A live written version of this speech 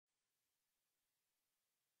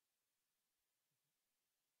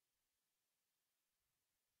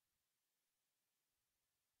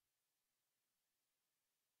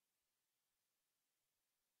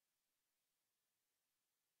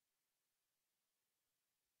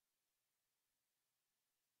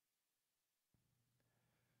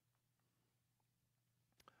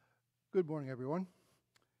Good morning, everyone.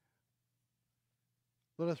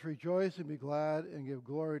 Let us rejoice and be glad and give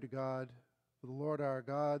glory to God, for the Lord our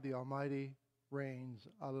God, the Almighty, reigns.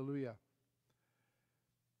 Alleluia.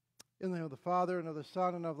 In the name of the Father, and of the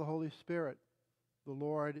Son, and of the Holy Spirit, the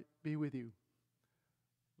Lord be with you.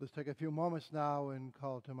 Let's take a few moments now and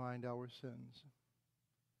call to mind our sins.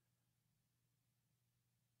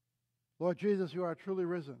 Lord Jesus, you are truly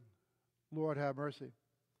risen. Lord, have mercy.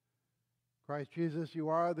 Christ Jesus, you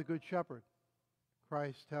are the Good Shepherd.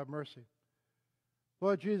 Christ, have mercy.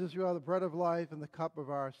 Lord Jesus, you are the bread of life and the cup of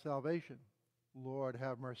our salvation. Lord,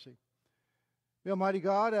 have mercy. May Almighty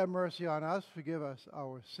God have mercy on us, forgive us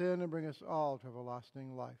our sin, and bring us all to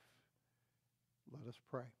everlasting life. Let us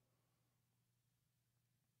pray.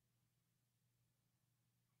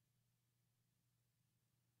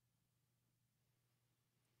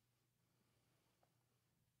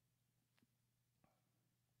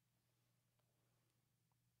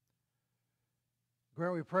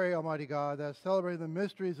 Grant, we pray, Almighty God, that celebrating the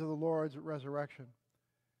mysteries of the Lord's resurrection,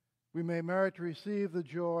 we may merit to receive the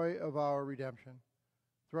joy of our redemption.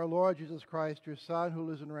 Through our Lord Jesus Christ, your Son, who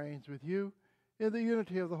lives and reigns with you in the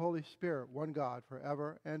unity of the Holy Spirit, one God,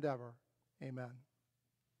 forever and ever. Amen.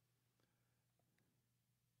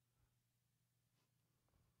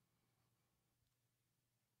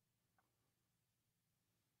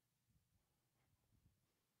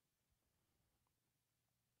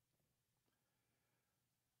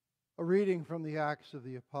 A reading from the Acts of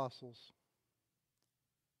the Apostles.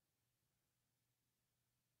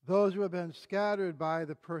 Those who have been scattered by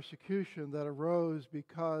the persecution that arose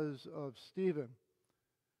because of Stephen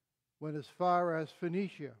went as far as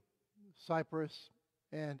Phoenicia, Cyprus,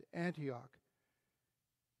 and Antioch,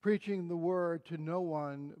 preaching the word to no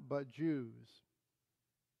one but Jews.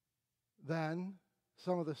 Then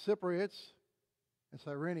some of the Cypriots and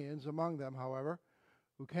Cyrenians among them, however,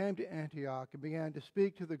 who came to Antioch and began to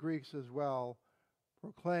speak to the Greeks as well,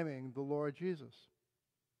 proclaiming the Lord Jesus.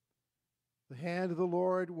 The hand of the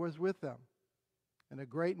Lord was with them, and a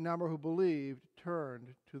great number who believed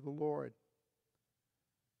turned to the Lord.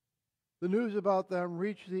 The news about them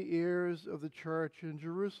reached the ears of the church in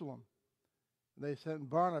Jerusalem, and they sent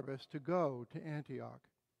Barnabas to go to Antioch.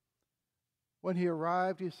 When he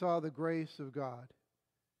arrived, he saw the grace of God.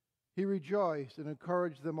 He rejoiced and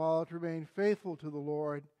encouraged them all to remain faithful to the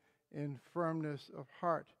Lord in firmness of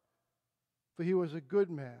heart, for he was a good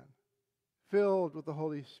man, filled with the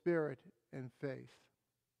Holy Spirit and faith.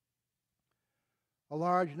 A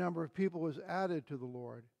large number of people was added to the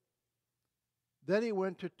Lord. Then he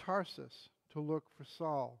went to Tarsus to look for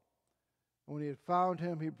Saul, and when he had found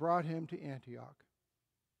him, he brought him to Antioch.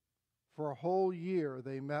 For a whole year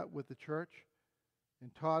they met with the church and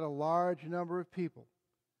taught a large number of people.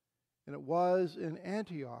 And it was in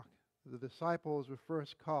Antioch that the disciples were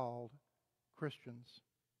first called Christians.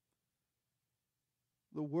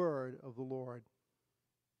 The word of the Lord.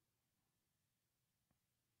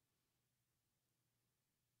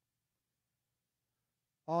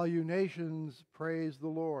 All you nations, praise the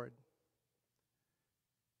Lord.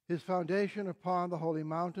 His foundation upon the holy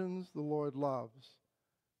mountains the Lord loves.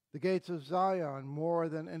 The gates of Zion more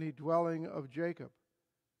than any dwelling of Jacob.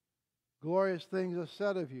 Glorious things are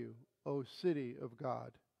said of you, O city of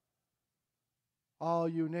God. All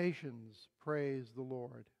you nations, praise the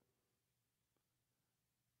Lord.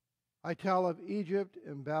 I tell of Egypt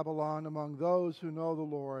and Babylon among those who know the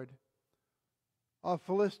Lord, of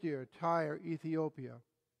Philistia, Tyre, Ethiopia.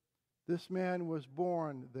 This man was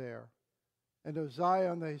born there, and of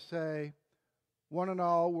Zion they say, one and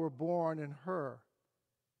all were born in her,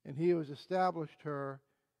 and he who has established her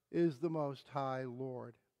is the Most High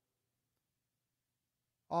Lord.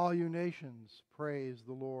 All you nations, praise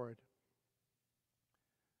the Lord.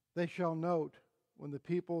 They shall note when the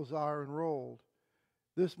peoples are enrolled,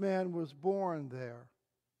 this man was born there,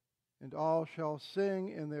 and all shall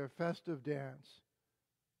sing in their festive dance,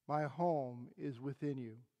 my home is within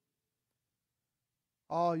you.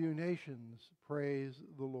 All you nations, praise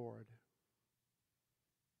the Lord.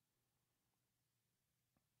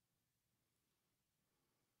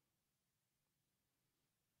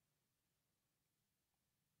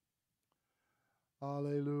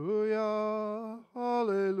 Alleluia,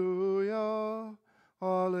 alleluia,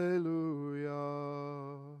 alleluia.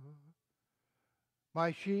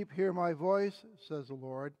 My sheep hear my voice, says the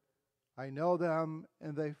Lord. I know them,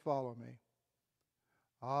 and they follow me.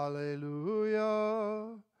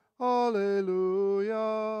 Alleluia,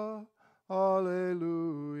 alleluia,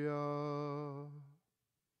 alleluia.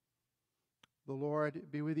 The Lord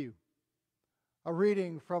be with you. A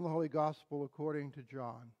reading from the Holy Gospel according to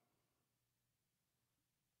John.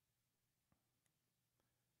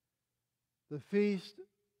 The feast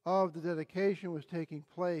of the dedication was taking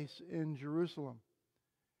place in Jerusalem.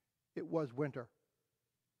 It was winter.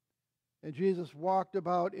 And Jesus walked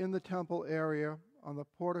about in the temple area on the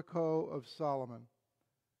portico of Solomon.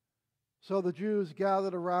 So the Jews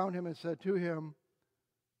gathered around him and said to him,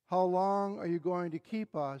 "How long are you going to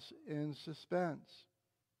keep us in suspense?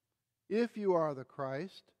 If you are the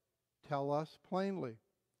Christ, tell us plainly."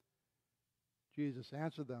 Jesus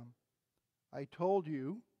answered them, "I told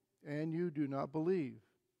you, and you do not believe.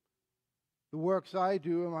 The works I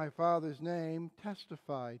do in my Father's name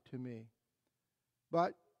testify to me.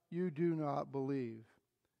 But you do not believe,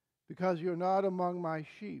 because you're not among my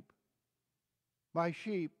sheep. My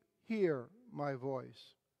sheep hear my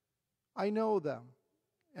voice. I know them,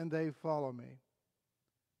 and they follow me.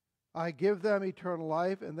 I give them eternal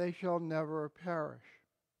life, and they shall never perish.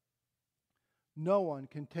 No one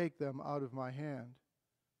can take them out of my hand.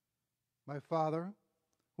 My Father,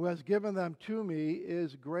 who has given them to me,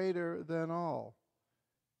 is greater than all,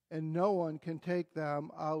 and no one can take them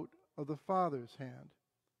out of the Father's hand.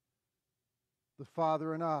 The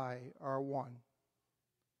Father and I are one."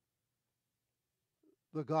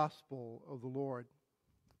 The Gospel of the Lord.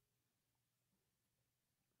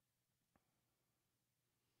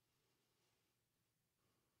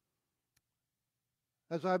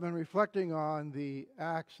 As I've been reflecting on the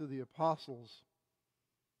Acts of the Apostles,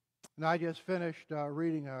 and I just finished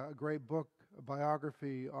reading a great book, a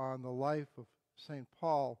biography on the life of St.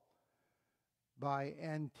 Paul by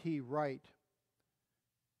N.T. Wright.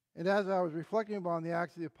 And as I was reflecting upon the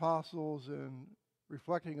Acts of the Apostles and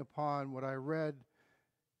reflecting upon what I read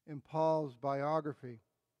in Paul's biography,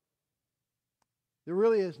 there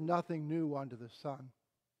really is nothing new under the sun.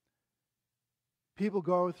 People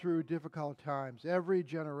go through difficult times. Every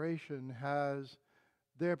generation has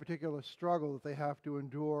their particular struggle that they have to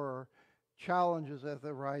endure, or challenges that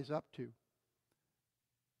they rise up to.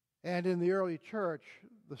 And in the early church,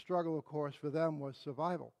 the struggle, of course, for them was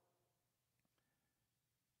survival.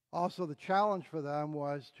 Also, the challenge for them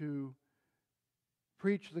was to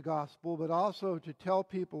preach the gospel, but also to tell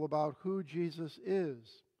people about who Jesus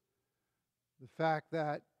is. The fact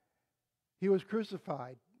that he was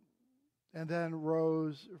crucified and then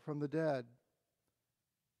rose from the dead.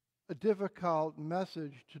 A difficult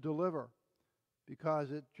message to deliver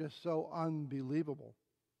because it's just so unbelievable.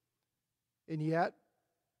 And yet,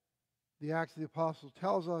 the Acts of the Apostles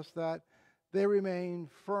tells us that they remain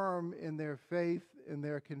firm in their faith, in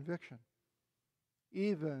their conviction,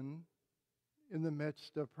 even in the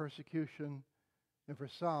midst of persecution and, for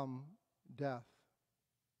some, death.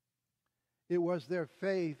 It was their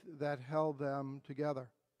faith that held them together,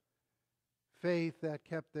 faith that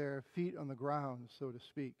kept their feet on the ground, so to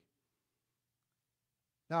speak.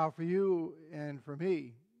 Now, for you and for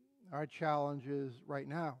me, our challenge is right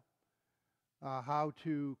now how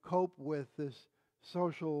to cope with this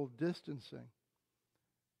social distancing.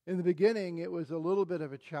 In the beginning, it was a little bit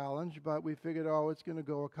of a challenge, but we figured, it's going to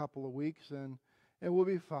go a couple of weeks and we'll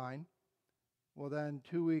be fine. Well, then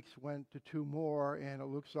 2 weeks went to 2 more, and it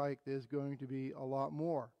looks like there's going to be a lot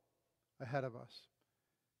more ahead of us.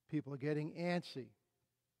 People are getting antsy.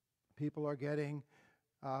 People are getting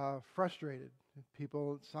frustrated.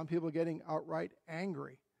 Some people are getting outright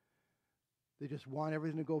angry. They just want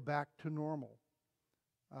everything to go back to normal.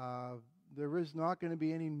 There is not going to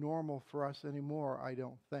be any normal for us anymore, I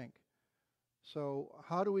don't think. So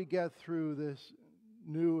how do we get through this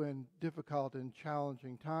new and difficult and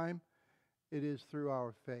challenging time? It is through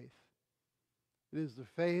our faith. It is the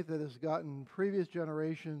faith that has gotten previous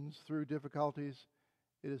generations through difficulties.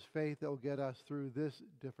 It is faith that will get us through this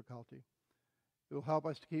difficulty. It will help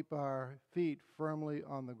us to keep our feet firmly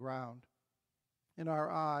on the ground and our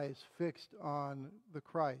eyes fixed on the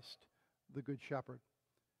Christ, the Good Shepherd.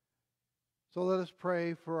 So let us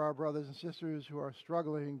pray for our brothers and sisters who are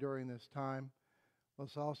struggling during this time.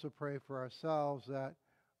 Let's also pray for ourselves that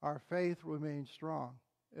our faith remains strong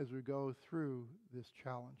as we go through this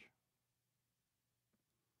challenge.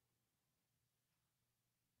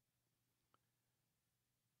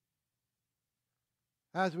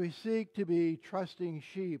 As we seek to be trusting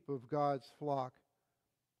sheep of God's flock,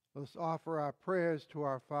 let's offer our prayers to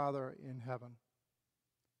our Father in heaven.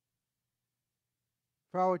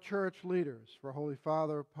 For our church leaders, for Holy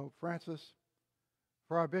Father Pope Francis,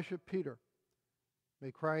 for our Bishop Peter,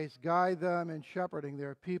 may Christ guide them in shepherding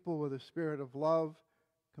their people with a spirit of love,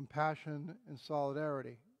 compassion, and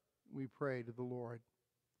solidarity, we pray to the Lord.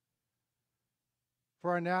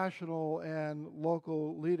 For our national and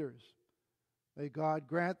local leaders, may God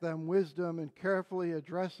grant them wisdom in carefully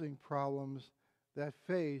addressing problems that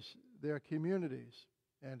face their communities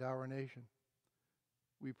and our nation.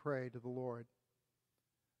 we pray to the Lord.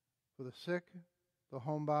 For the sick, the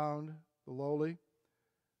homebound, the lowly,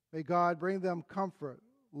 may God bring them comfort,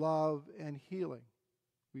 love, and healing,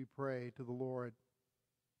 we pray to the Lord.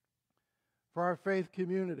 For our faith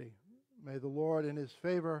community, may the Lord in his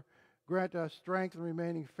favor grant us strength in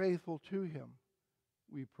remaining faithful to him,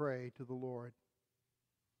 we pray to the Lord.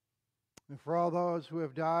 And for all those who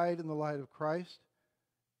have died in the light of Christ,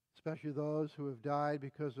 especially those who have died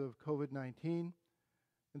because of COVID-19,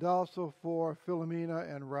 and also for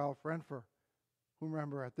Philomena and Ralph Renfer, who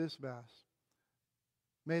remember at this Mass,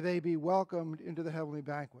 may they be welcomed into the heavenly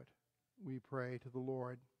banquet, we pray to the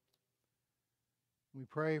Lord. We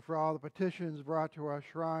pray for all the petitions brought to our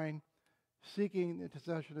shrine, seeking the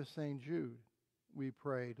intercession of St. Jude, we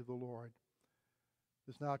pray to the Lord.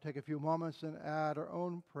 Let's now take a few moments and add our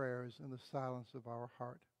own prayers in the silence of our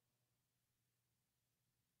heart.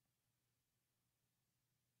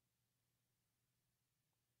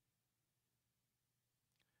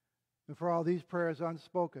 And for all these prayers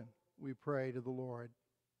unspoken, we pray to the Lord.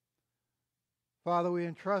 Father, we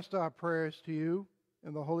entrust our prayers to you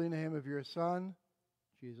in the holy name of your Son,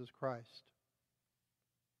 Jesus Christ.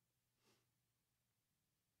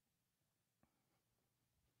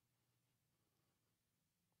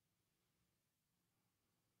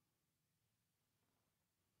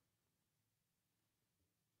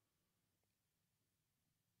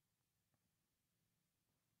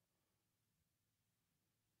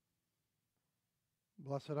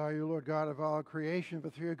 Blessed are you, Lord God of all creation, for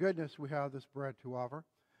through your goodness we have this bread to offer,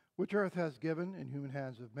 which earth has given and human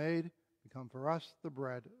hands have made, become for us the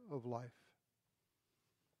bread of life.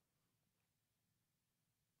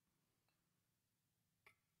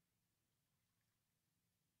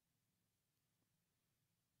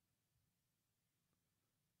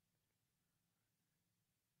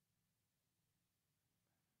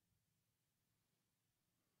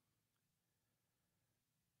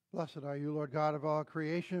 Blessed are you, Lord God of all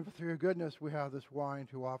creation, for through your goodness we have this wine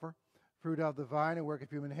to offer, fruit of the vine and work of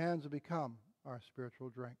human hands have become our spiritual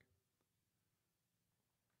drink.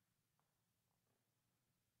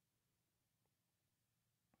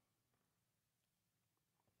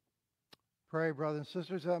 Pray, brothers and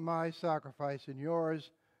sisters, that my sacrifice and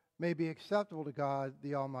yours may be acceptable to God,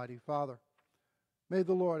 the Almighty Father. May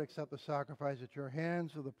the Lord accept the sacrifice at your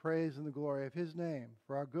hands for the praise and the glory of his name,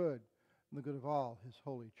 for our good and the good of all his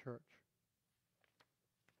holy church.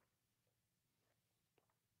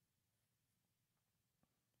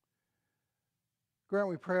 Grant,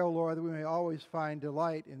 we pray, O Lord, that we may always find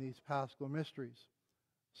delight in these paschal mysteries,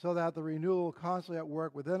 so that the renewal constantly at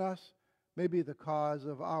work within us may be the cause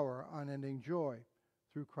of our unending joy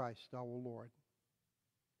through Christ our Lord.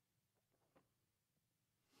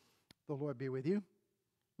 The Lord be with you.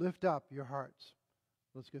 Lift up your hearts.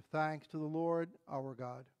 Let's give thanks to the Lord our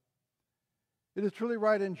God. It is truly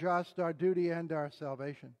right and just, our duty and our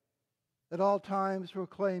salvation, at all times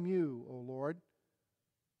proclaim you, O Lord,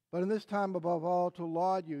 but in this time above all to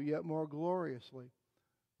laud you yet more gloriously,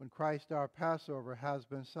 when Christ our Passover has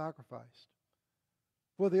been sacrificed.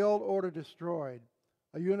 For the old order destroyed,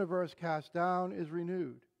 a universe cast down is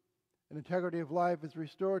renewed, and integrity of life is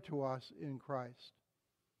restored to us in Christ.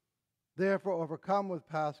 Therefore, overcome with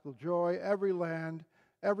paschal joy, every land,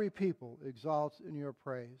 every people exalts in your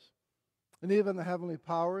praise. And even the heavenly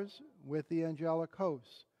powers, with the angelic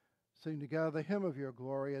hosts, sing together the hymn of your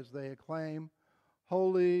glory as they acclaim,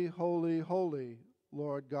 Holy, holy, holy,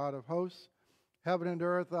 Lord God of hosts, heaven and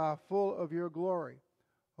earth are full of your glory.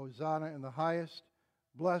 Hosanna in the highest.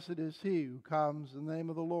 Blessed is he who comes in the name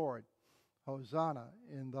of the Lord. Hosanna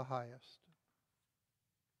in the highest.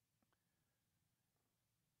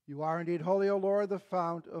 You are indeed holy, O Lord, the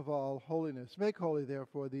fount of all holiness. Make holy,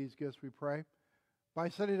 therefore, these gifts, we pray, by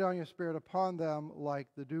sending down your Spirit upon them like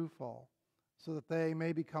the dewfall, so that they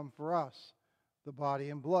may become for us the body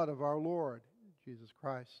and blood of our Lord Jesus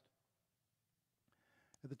Christ.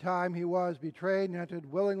 At the time he was betrayed and entered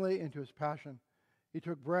willingly into his passion, he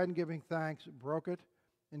took bread and giving thanks, broke it,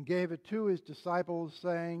 and gave it to his disciples,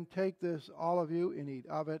 saying, Take this, all of you, and eat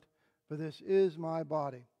of it, for this is my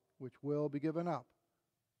body, which will be given up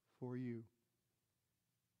for you.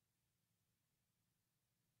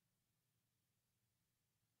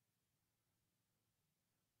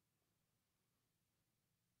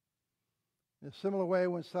 In a similar way,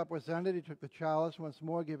 when supper was ended, he took the chalice, once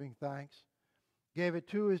more giving thanks, gave it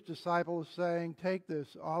to his disciples, saying, Take this,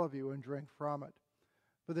 all of you, and drink from it.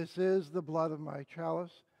 For this is the blood of my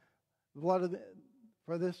chalice.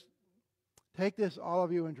 Take this, all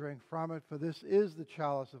of you, and drink from it, for this is the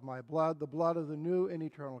chalice of my blood, the blood of the new and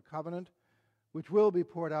eternal covenant, which will be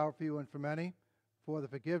poured out for you and for many, for the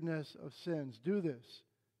forgiveness of sins. Do this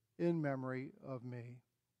in memory of me.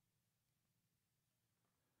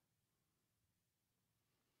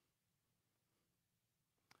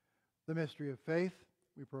 The mystery of faith,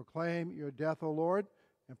 we proclaim your death, O Lord,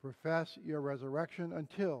 and profess your resurrection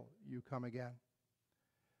until you come again.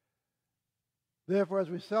 Therefore, as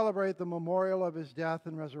we celebrate the memorial of his death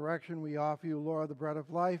and resurrection, we offer you, Lord, the bread of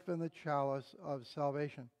life and the chalice of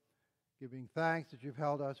salvation, giving thanks that you've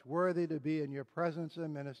held us worthy to be in your presence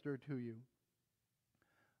and minister to you.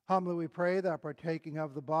 Humbly we pray that, partaking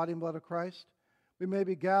of the body and blood of Christ, we may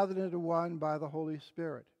be gathered into one by the Holy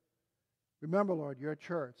Spirit. Remember, Lord, your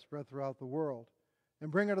church spread throughout the world,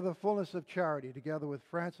 and bring her to the fullness of charity, together with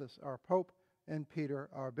Francis, our Pope, and Peter,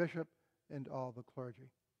 our Bishop, and all the clergy.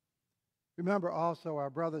 Remember also our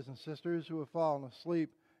brothers and sisters who have fallen asleep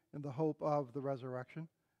in the hope of the resurrection,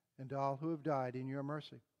 and all who have died in your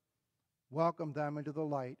mercy. Welcome them into the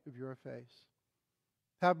light of your face.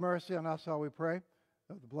 Have mercy on us, all we pray,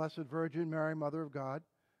 of the Blessed Virgin Mary, Mother of God,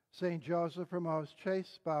 Saint Joseph, her most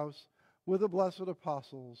chaste spouse, with the blessed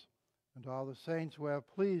apostles, and all the saints who have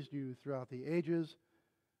pleased you throughout the ages,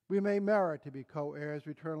 we may merit to be co-heirs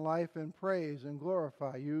of eternal life and praise and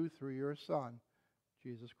glorify you through your Son,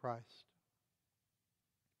 Jesus Christ.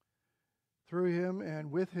 Through him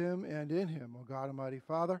and with him and in him, O God Almighty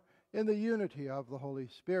Father, in the unity of the Holy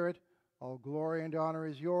Spirit, all glory and honor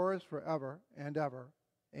is yours forever and ever.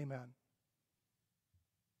 Amen.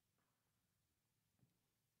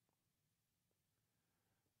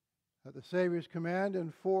 At the Savior's command,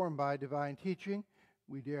 informed by divine teaching,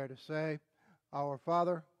 we dare to say, Our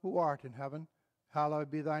Father, who art in heaven,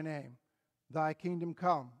 hallowed be thy name. Thy kingdom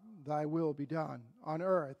come, thy will be done, on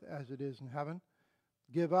earth as it is in heaven.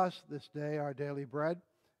 Give us this day our daily bread,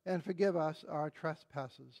 and forgive us our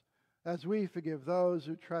trespasses, as we forgive those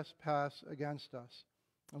who trespass against us.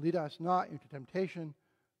 And lead us not into temptation,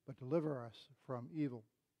 but deliver us from evil.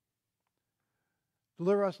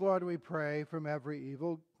 Deliver us, Lord, we pray, from every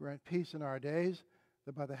evil. Grant peace in our days,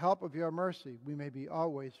 that by the help of your mercy we may be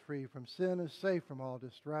always free from sin and safe from all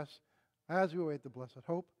distress, as we await the blessed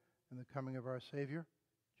hope and the coming of our Savior,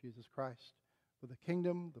 Jesus Christ. For the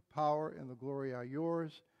kingdom, the power, and the glory are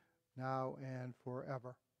yours, now and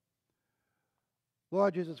forever.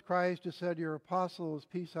 Lord Jesus Christ, who said to your apostles,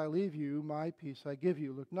 Peace I leave you, my peace I give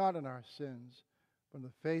you. Look not on our sins, but on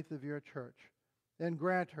the faith of your church. And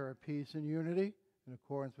grant her peace and unity, in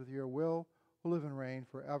accordance with your will, who live and reign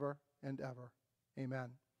forever and ever. Amen.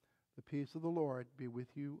 The peace of the Lord be with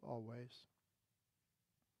you always.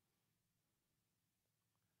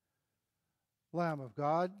 Lamb of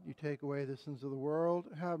God, you take away the sins of the world,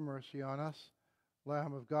 have mercy on us.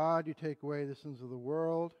 Lamb of God, you take away the sins of the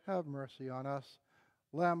world, have mercy on us.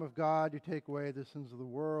 Lamb of God, you take away the sins of the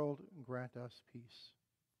world, and grant us peace.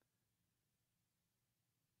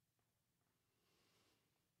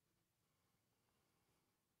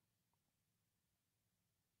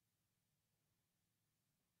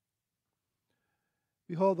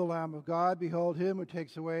 Behold the Lamb of God, behold him who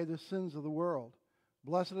takes away the sins of the world.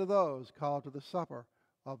 Blessed are those called to the supper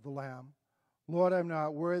of the Lamb. Lord, I am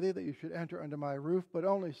not worthy that you should enter under my roof, but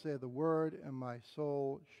only say the word, and my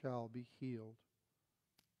soul shall be healed.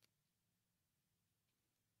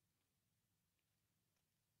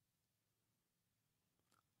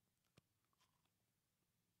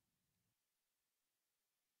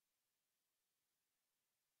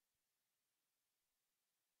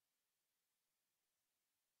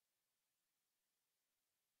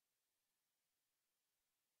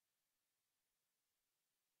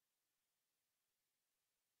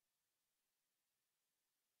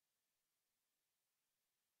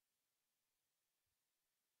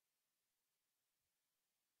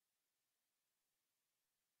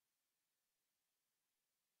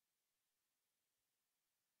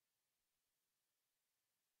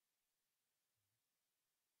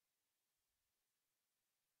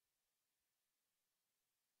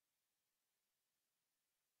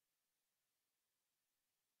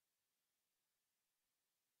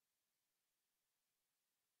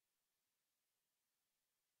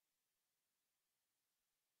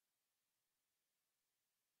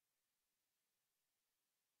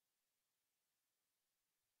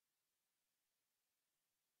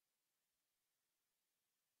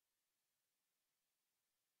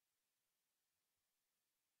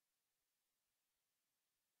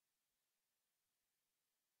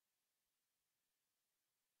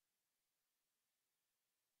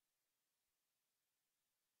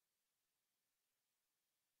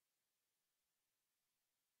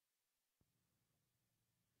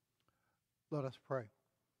 Let us pray.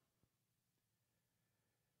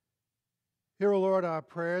 Hear, O Lord, our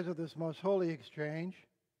prayers of this most holy exchange,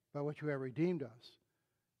 by which you have redeemed us.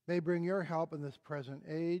 may bring your help in this present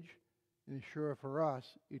age and ensure for us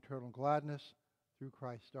eternal gladness through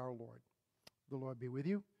Christ our Lord. The Lord be with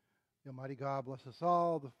you. The Almighty God bless us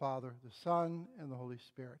all, the Father, the Son, and the Holy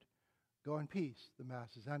Spirit. Go in peace. The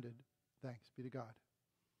Mass is ended. Thanks be to God.